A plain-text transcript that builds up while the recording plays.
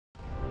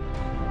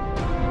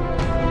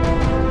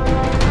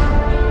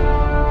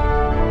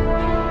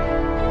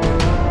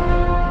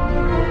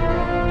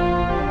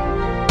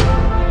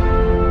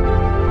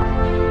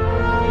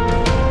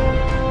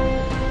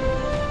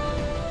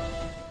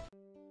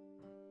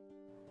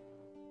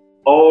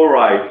All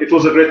right. It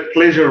was a great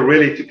pleasure,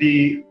 really, to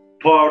be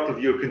part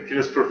of your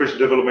continuous professional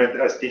development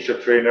as teacher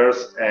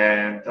trainers.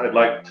 And I'd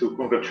like to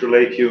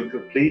congratulate you on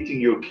completing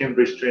your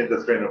Cambridge Train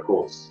the Trainer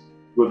course.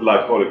 Good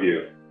luck, all of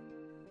you.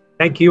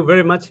 Thank you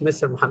very much,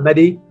 Mr.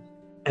 Mohammady.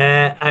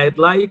 I'd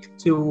like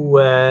to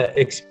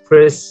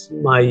express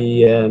my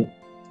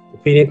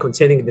opinion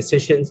concerning the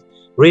sessions.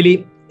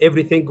 Really,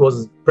 everything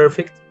was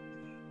perfect.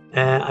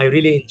 I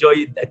really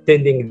enjoyed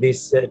attending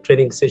these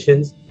training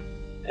sessions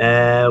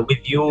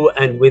with you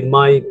and with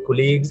my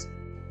colleagues.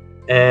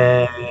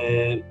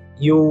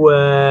 You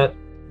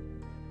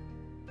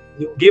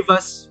give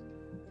us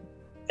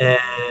a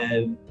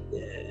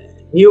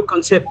new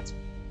concept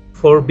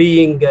for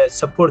being a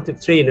supportive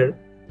trainer.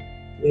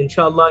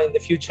 Inshallah, in the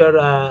future,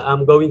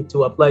 I'm going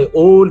to apply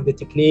all the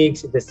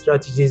techniques, the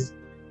strategies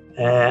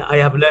I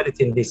have learned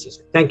in this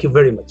session. Thank you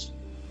very much.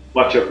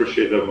 Much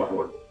appreciated,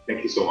 Mahmoud.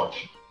 Thank you so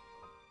much.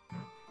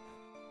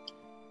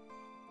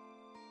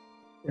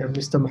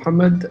 Mr.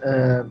 Mohammed,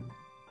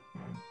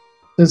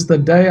 since the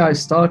day I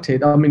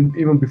started, I mean,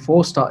 even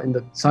before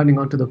signing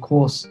on to the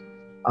course,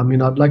 I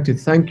mean, I'd like to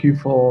thank you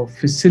for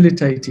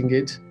facilitating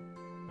it,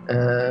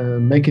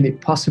 making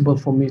it possible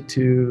for me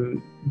to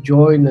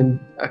join and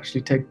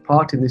actually take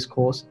part in this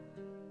course.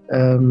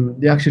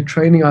 The actual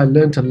training, I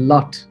learned a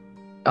lot.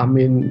 I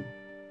mean,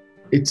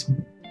 it's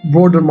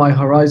broadened my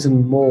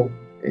horizon more,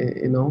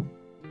 you know,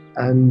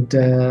 and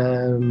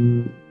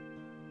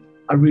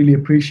I really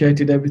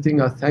appreciated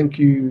everything. I thank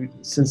you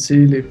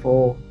sincerely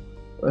for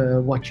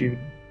what you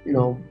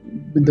know,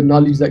 with the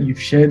knowledge that you've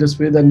shared us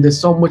with, and there's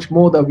so much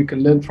more that we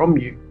can learn from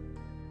you.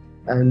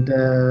 And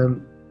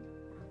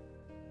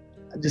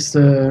I just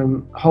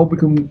hope I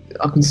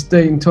can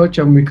stay in touch,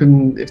 and we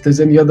can, if there's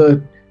any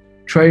other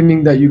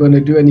training that you're going to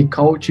do, any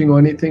coaching or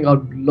anything,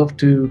 I'd love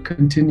to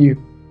continue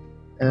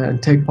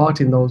and take part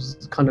in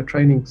those kind of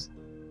trainings.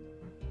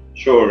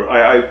 Sure,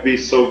 I'd be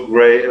so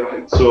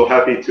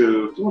happy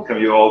to welcome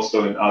you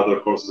also in other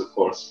courses, of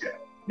course. Yeah.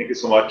 Thank you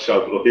so much,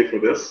 Abdul for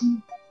this.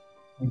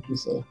 Thank you,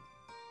 sir.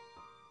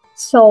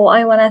 So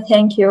I want to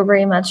thank you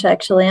very much.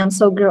 Actually, I'm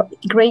so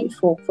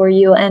grateful for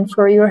you and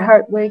for your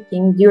hard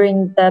working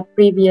during the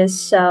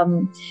previous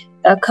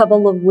a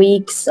couple of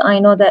weeks. I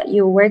know that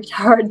you worked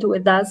hard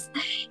with us,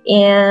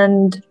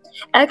 and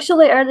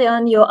actually early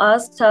on you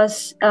asked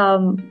us,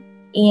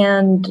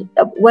 and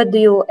what do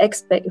you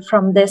expect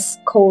from this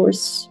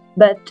course?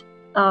 But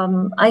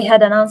I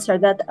had an answer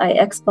that I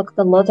expect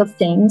a lot of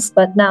things,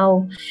 but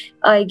now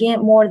I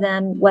get more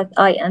than what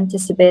I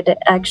anticipated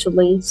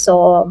actually.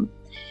 So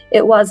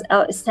it was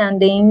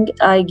outstanding.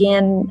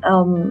 Again,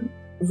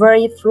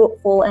 very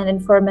fruitful and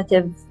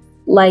informative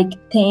like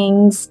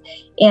things,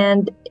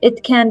 and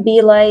it can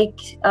be like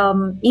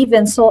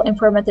even so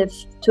informative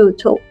to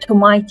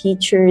my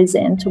teachers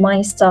and to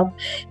my staff.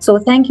 So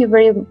thank you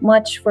very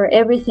much for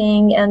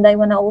everything, and I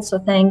want to also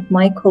thank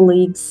my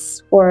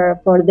colleagues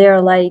for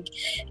their like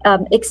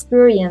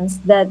experience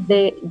that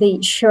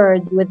they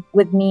shared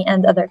with me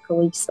and other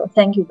colleagues. So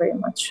thank you very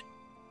much.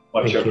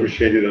 Much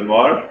appreciated,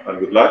 Anwar, and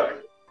good luck.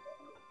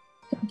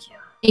 Thank you.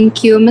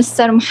 Thank you,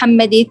 Mr.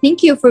 Mohammady.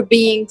 Thank you for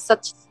being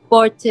such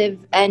supportive,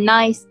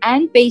 nice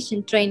and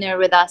patient trainer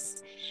with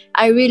us.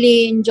 I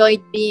really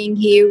enjoyed being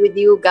here with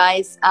you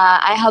guys.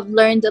 I have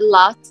learned a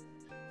lot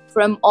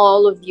from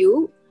all of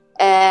you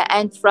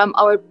and from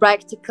our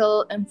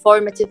practical,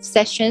 informative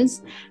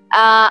sessions.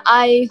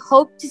 I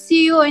hope to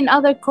see you in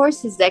other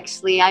courses,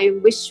 actually. I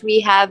wish we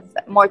have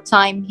more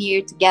time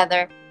here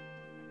together.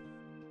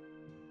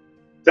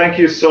 Thank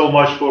you so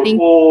much for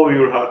all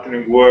your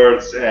heartening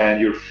words and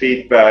your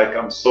feedback.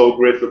 I'm so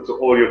grateful to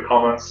all your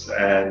comments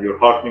and your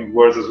heartening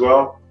words as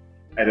well.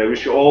 And I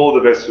wish you all the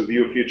best with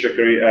your future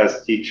career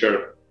as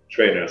teacher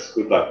trainers.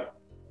 Good luck.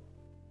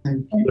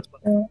 Thank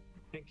you.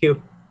 Thank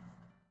you.